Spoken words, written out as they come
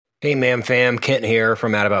Hey, Ma'am Fam, Kent here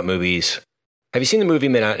from Mad About Movies. Have you seen the movie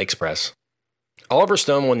Midnight Express? Oliver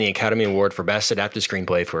Stone won the Academy Award for Best Adapted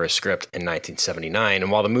Screenplay for a script in 1979,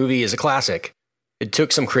 and while the movie is a classic, it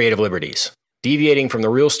took some creative liberties, deviating from the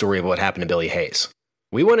real story of what happened to Billy Hayes.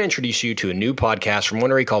 We want to introduce you to a new podcast from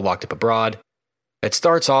Wondery called Locked Up Abroad that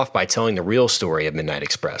starts off by telling the real story of Midnight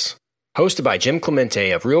Express. Hosted by Jim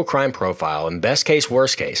Clemente of Real Crime Profile and Best Case,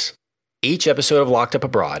 Worst Case, each episode of Locked Up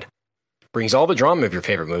Abroad brings all the drama of your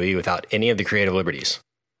favorite movie without any of the creative liberties.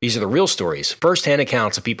 These are the real stories, first-hand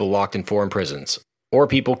accounts of people locked in foreign prisons, or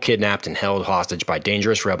people kidnapped and held hostage by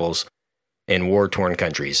dangerous rebels in war-torn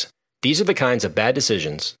countries. These are the kinds of bad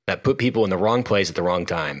decisions that put people in the wrong place at the wrong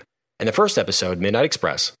time. And the first episode, Midnight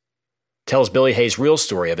Express, tells Billy Hayes' real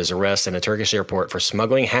story of his arrest in a Turkish airport for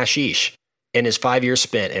smuggling hashish and his 5 years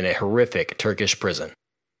spent in a horrific Turkish prison.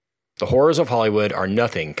 The horrors of Hollywood are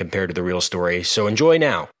nothing compared to the real story, so enjoy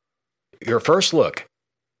now your first look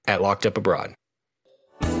at Locked Up Abroad.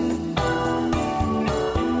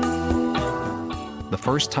 The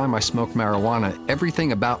first time I smoked marijuana,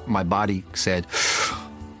 everything about my body said,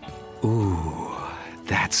 "Ooh,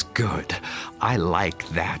 that's good. I like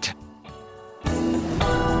that."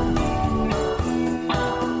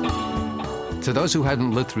 To those who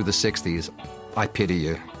hadn't lived through the 60s, I pity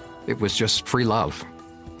you. It was just free love,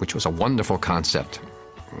 which was a wonderful concept,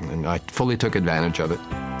 and I fully took advantage of it.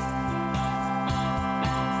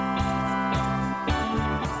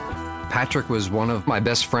 Patrick was one of my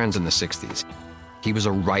best friends in the 60s. He was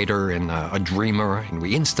a writer and a dreamer, and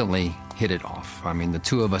we instantly hit it off. I mean, the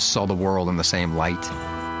two of us saw the world in the same light.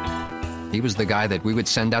 He was the guy that we would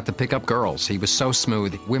send out to pick up girls. He was so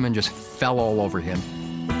smooth, women just fell all over him.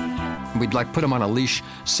 We'd put him on a leash,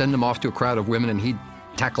 send him off to a crowd of women, and he'd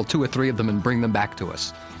tackle 2 or 3 of them and bring them back to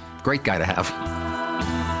us. Great guy to have.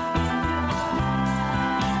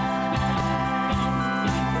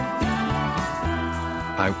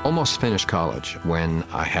 I almost finished college when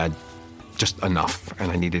I had just enough,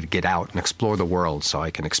 and I needed to get out and explore the world so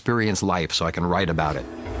I can experience life, so I can write about it.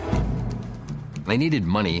 I needed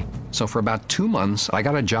money, so for about 2 months, I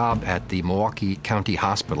got a job at the Milwaukee County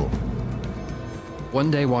Hospital.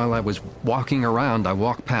 One day while I was walking around, I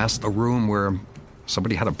walked past a room where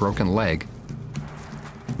somebody had a broken leg.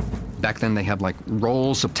 Back then they had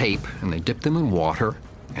rolls of tape, and they dip them in water,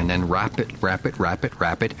 and then wrap it,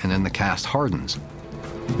 and then the cast hardens.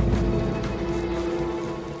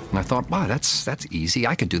 And I thought, wow, that's easy.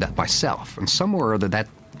 I could do that myself. And somewhere or other that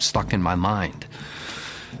stuck in my mind,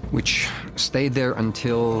 which stayed there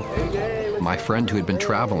until my friend who had been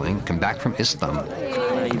traveling came back from Istanbul,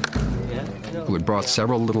 who had brought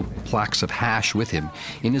several little plaques of hash with him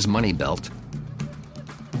in his money belt.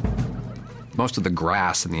 Most of the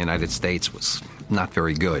grass in the United States was not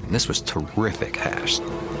very good, and this was terrific hash.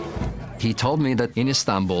 He told me that in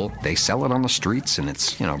Istanbul, they sell it on the streets, and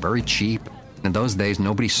it's, very cheap. In those days,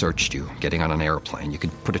 nobody searched you getting on an airplane. You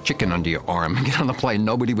could put a chicken under your arm and get on the plane.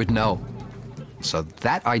 Nobody would know. So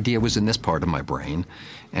that idea was in this part of my brain,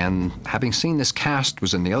 and having seen this cast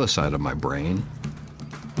was in the other side of my brain.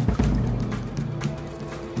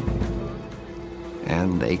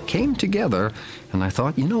 And they came together, and I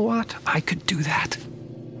thought, you know what? I could do that.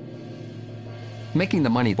 Making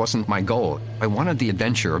the money wasn't my goal. I wanted the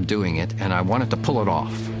adventure of doing it, and I wanted to pull it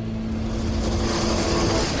off.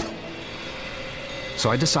 So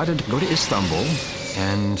I decided to go to Istanbul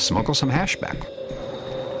and smuggle some hash back.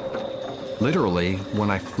 Literally, when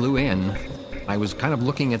I flew in, I was kind of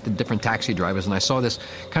looking at the different taxi drivers, and I saw this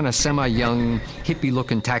kind of semi-young,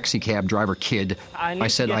 hippie-looking taxi cab driver kid. I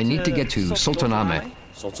said, I need to get to Sultanahmet,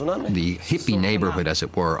 the hippie neighborhood, as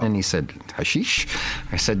it were. And he said, hashish?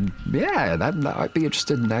 I said, yeah, I'd be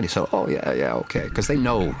interested in that. He said, oh, yeah, okay, because they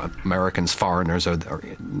know Americans, foreigners,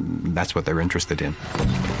 that's what they're interested in.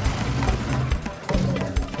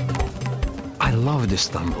 I loved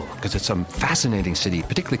Istanbul because it's a fascinating city,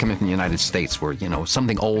 particularly coming from the United States where,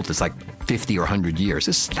 something old is 50 or 100 years.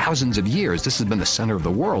 This is thousands of years. This has been the center of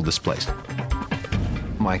the world, this place.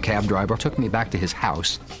 My cab driver took me back to his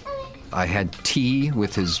house. I had tea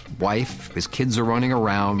with his wife. His kids are running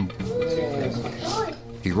around.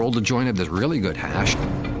 He rolled a joint of this really good hash.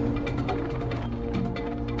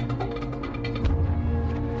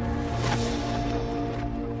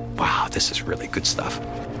 Wow, this is really good stuff.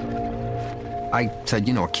 I said,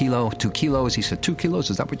 a kilo, 2 kilos. He said, 2 kilos,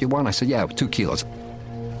 is that what you want? I said, yeah, 2 kilos.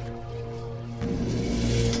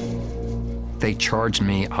 They charged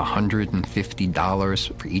me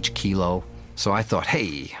 $150 for each kilo. So I thought,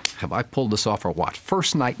 hey, have I pulled this off or what?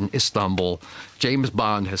 First night in Istanbul, James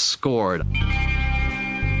Bond has scored.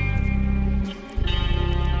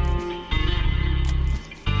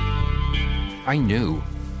 I knew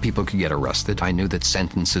people could get arrested. I knew that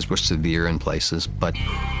sentences were severe in places, but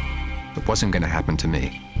it wasn't going to happen to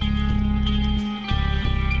me.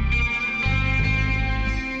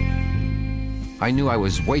 I knew I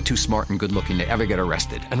was way too smart and good-looking to ever get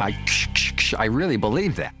arrested, and I really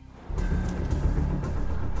believed that.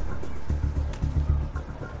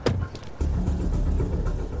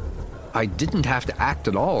 I didn't have to act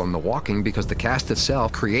at all in the walking because the cast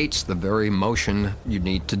itself creates the very motion you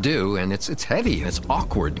need to do, and it's heavy and it's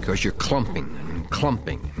awkward because you're clumping and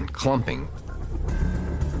clumping and clumping.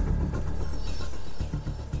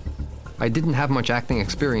 I didn't have much acting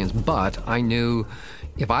experience, but I knew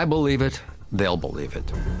if I believe it, they'll believe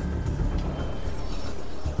it.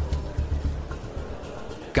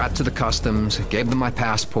 Got to the customs, gave them my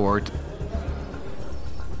passport.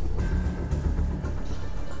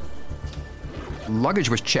 Luggage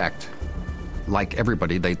was checked. Like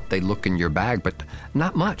everybody, they look in your bag, but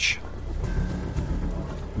not much.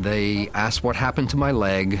 They asked what happened to my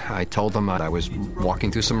leg. I told them I was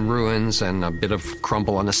walking through some ruins and a bit of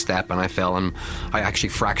crumble on a step, and I fell, and I actually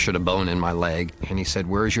fractured a bone in my leg. And he said,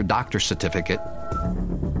 "Where is your doctor's certificate?"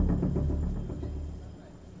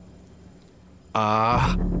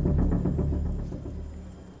 A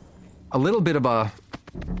little bit of a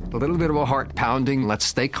heart pounding. Let's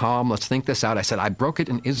stay calm. Let's think this out. I said, I broke it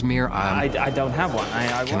in Izmir. I don't have one.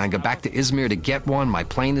 Can I go back to Izmir to get one? My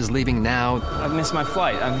plane is leaving now. I missed my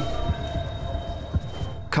flight.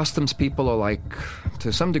 Customs people are like,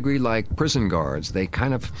 to some degree, like prison guards. They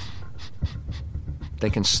can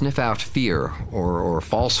sniff out fear or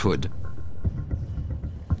falsehood.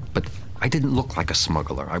 But I didn't look like a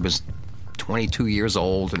smuggler. I was 22 years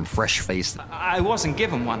old and fresh-faced. I wasn't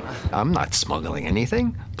given one. I'm not smuggling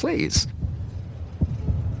anything. Please.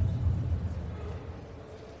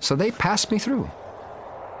 So they passed me through.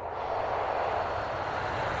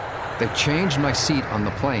 They changed my seat on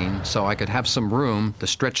the plane so I could have some room to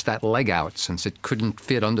stretch that leg out since it couldn't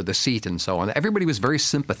fit under the seat and so on. Everybody was very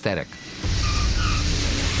sympathetic.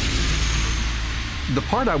 The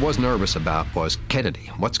part I was nervous about was Kennedy.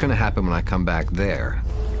 What's going to happen when I come back there?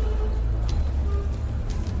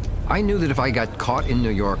 I knew that if I got caught in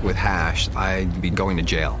New York with hash, I'd be going to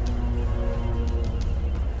jail.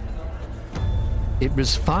 It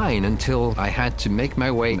was fine until I had to make my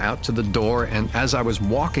way out to the door, and as I was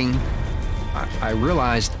walking, I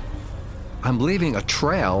realized I'm leaving a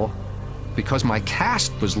trail because my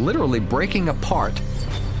cast was literally breaking apart.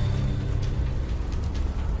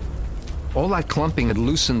 All that clumping had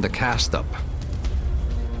loosened the cast up.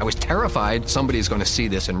 I was terrified somebody's going to see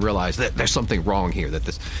this and realize that there's something wrong here, that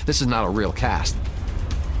this is not a real cast.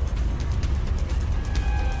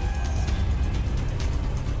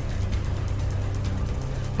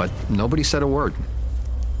 But nobody said a word.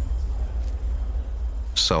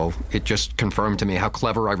 So it just confirmed to me how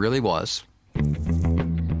clever I really was.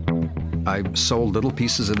 I sold little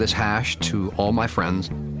pieces of this hash to all my friends.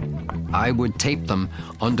 I would tape them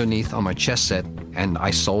underneath on my chess set, and I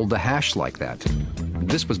sold the hash like that.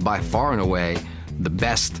 This was by far and away the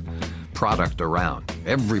best product around.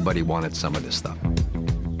 Everybody wanted some of this stuff.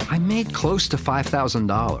 I made close to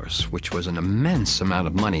 $5,000, which was an immense amount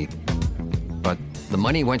of money. But the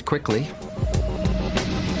money went quickly.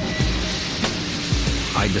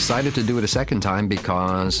 I decided to do it a second time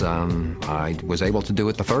because I was able to do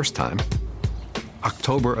it the first time.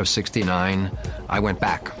 October of '69, I went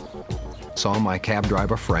back. Saw my cab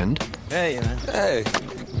driver friend. Hey, man. Hey.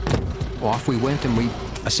 Off we went, and we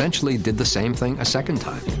essentially did the same thing a second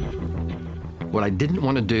time. What I didn't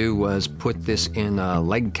want to do was put this in a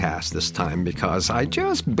leg cast this time because I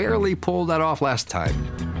just barely pulled that off last time.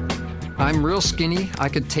 I'm real skinny. I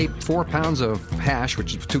could tape 4 pounds of hash,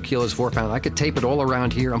 which is 2 kilos, 4 pounds. I could tape it all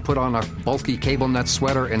around here and put on a bulky cable net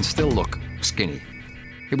sweater and still look skinny.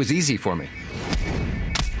 It was easy for me.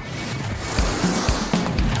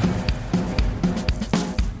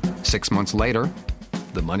 Six months later,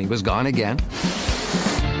 the money was gone again.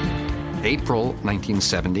 April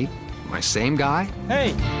 1970, my same guy.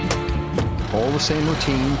 Hey. All the same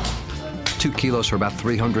routine. 2 kilos for about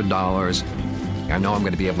 $300. I know I'm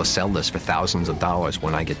going to be able to sell this for thousands of dollars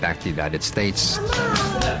when I get back to the United States.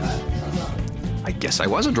 I guess I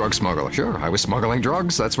was a drug smuggler. Sure, I was smuggling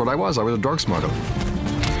drugs. That's what I was. I was a drug smuggler.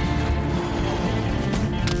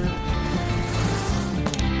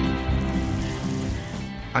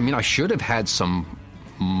 I mean, I should have had some,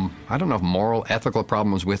 I don't know, moral, ethical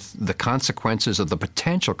problems with the consequences of the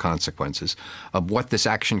potential consequences of what this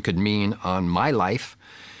action could mean on my life,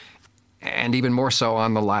 and even more so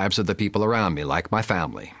on the lives of the people around me, like my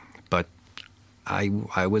family. But I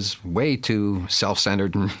was way too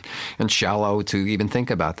self-centered and shallow to even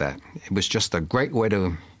think about that. It was just a great way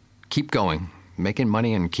to keep going, making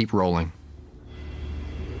money and keep rolling.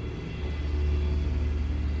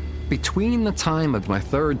 Between the time of my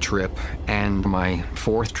third trip and my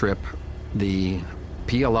fourth trip, the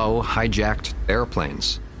PLO hijacked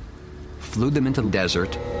airplanes, flew them into the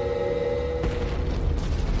desert,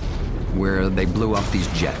 where they blew up these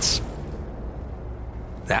jets.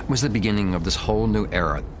 That was the beginning of this whole new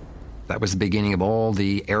era. That was the beginning of all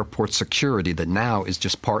the airport security that now is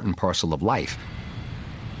just part and parcel of life.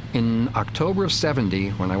 In October of '70,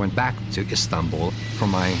 when I went back to Istanbul for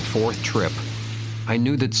my fourth trip, I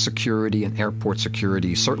knew that security and airport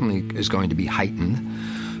security certainly is going to be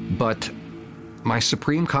heightened, but my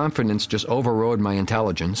supreme confidence just overrode my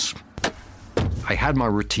intelligence. I had my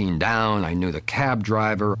routine down. I knew the cab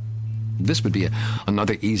driver. This would be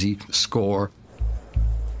another easy score.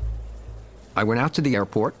 I went out to the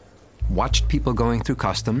airport, watched people going through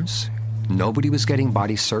customs. Nobody was getting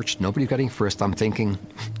body searched. Nobody was getting frisked. I'm thinking,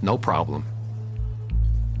 no problem.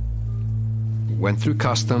 Went through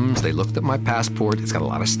customs. They looked at my passport. It's got a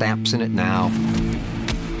lot of stamps in it now.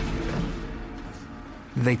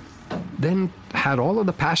 They then had all of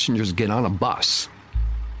the passengers get on a bus.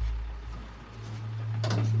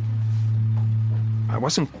 I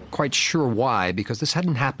wasn't quite sure why, because this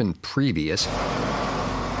hadn't happened previous.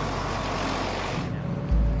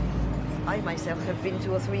 I myself have been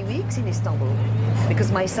 2 or 3 weeks in Istanbul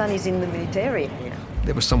because my son is in the military.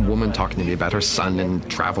 There was some woman talking to me about her son and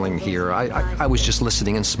traveling here. I was just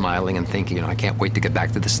listening and smiling and thinking, I can't wait to get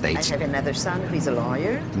back to the States. I have another son who is a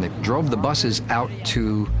lawyer. And they drove the buses out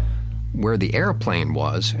to where the airplane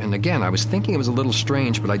was. And again, I was thinking it was a little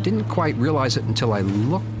strange, but I didn't quite realize it until I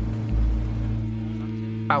looked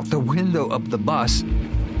out the window of the bus.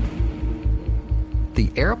 The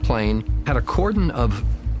airplane had a cordon of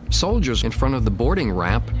soldiers in front of the boarding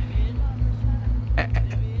ramp,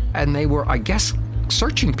 and they were, I guess,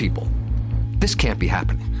 searching people. This can't be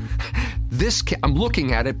happening. I'm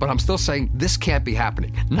looking at it, but I'm still saying, this can't be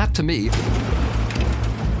happening. Not to me.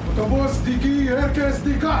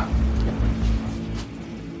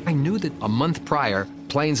 I knew that a month prior,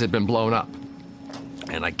 planes had been blown up.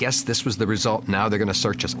 And I guess this was the result. Now they're going to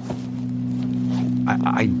search us.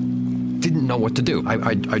 I didn't know what to do.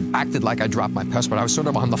 I acted like I dropped my passport. I was sort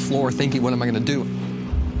of on the floor thinking, what am I going to do?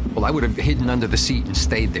 Well, I would have hidden under the seat and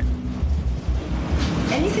stayed there.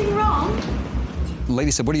 Anything wrong? The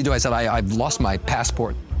lady said, what do you do? I said, I've lost my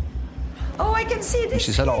passport. Oh, I can see this.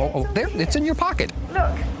 She said, oh, there, it's in your pocket.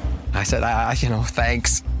 Look. I said,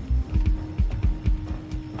 thanks.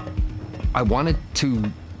 I wanted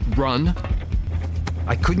to run.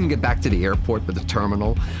 I couldn't get back to the airport with the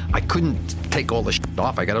terminal. I couldn't take all the shit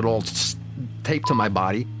off. I got it all taped to my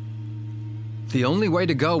body. The only way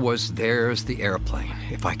to go was, there's the airplane.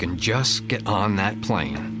 If I can just get on that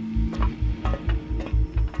plane.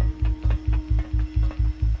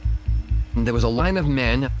 And there was a line of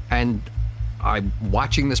men, and I'm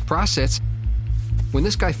watching this process. When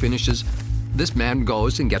this guy finishes, this man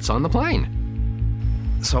goes and gets on the plane.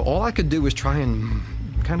 So all I could do was try and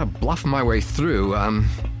kind of bluff my way through,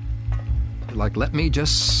 like, let me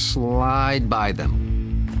just slide by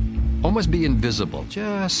them. Almost be invisible,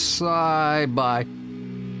 just slide by.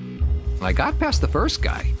 And I got past the first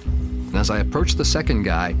guy, and as I approached the second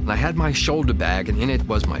guy, I had my shoulder bag, and in it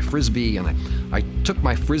was my Frisbee, and I took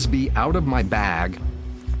my Frisbee out of my bag,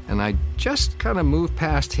 and I just kind of moved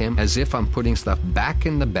past him as if I'm putting stuff back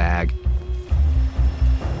in the bag.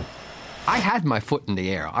 I had my foot in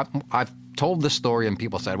the air. I've told this story and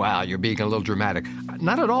people said, wow, you're being a little dramatic.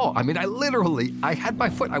 Not at all. I mean, I had my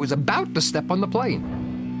foot. I was about to step on the plane.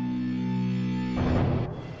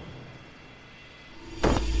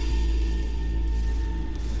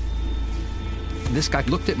 This guy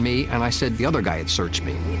looked at me and I said the other guy had searched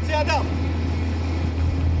me.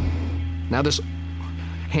 Now this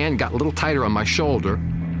hand got a little tighter on my shoulder.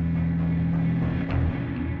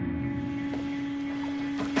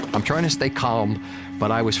 I'm trying to stay calm,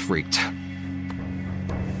 but I was freaked.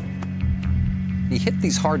 He hit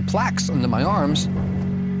these hard plaques under my arms.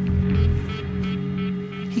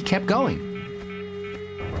 He kept going.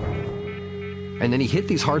 And then he hit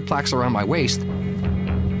these hard plaques around my waist,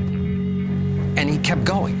 and he kept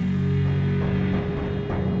going.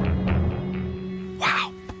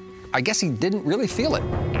 Wow. I guess he didn't really feel it.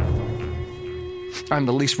 I'm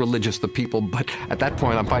the least religious of people, but at that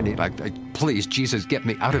point I'm finding, like, please, Jesus, get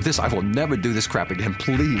me out of this. I will never do this crap again,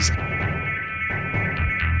 please.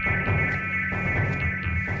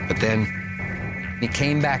 But then he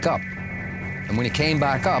came back up. And when he came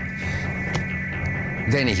back up,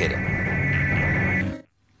 then he hit him.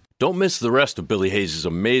 Don't miss the rest of Billy Hayes'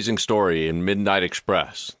 amazing story in Midnight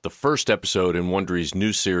Express, the first episode in Wondery's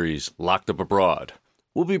new series, Locked Up Abroad.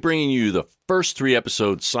 We'll be bringing you the first 3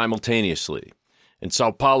 episodes simultaneously. In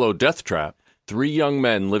Sao Paulo Death Trap, 3 young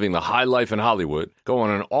men living the high life in Hollywood go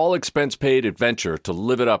on an all-expense-paid adventure to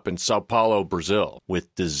live it up in Sao Paulo, Brazil,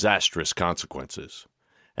 with disastrous consequences.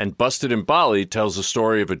 And Busted in Bali tells the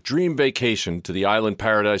story of a dream vacation to the island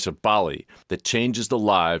paradise of Bali that changes the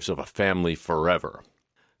lives of a family forever.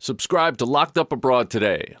 Subscribe to Locked Up Abroad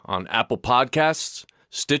today on Apple Podcasts,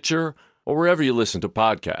 Stitcher, or wherever you listen to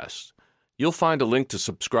podcasts. You'll find a link to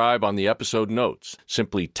subscribe on the episode notes.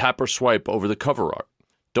 Simply tap or swipe over the cover art.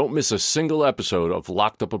 Don't miss a single episode of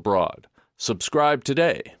Locked Up Abroad. Subscribe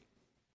today.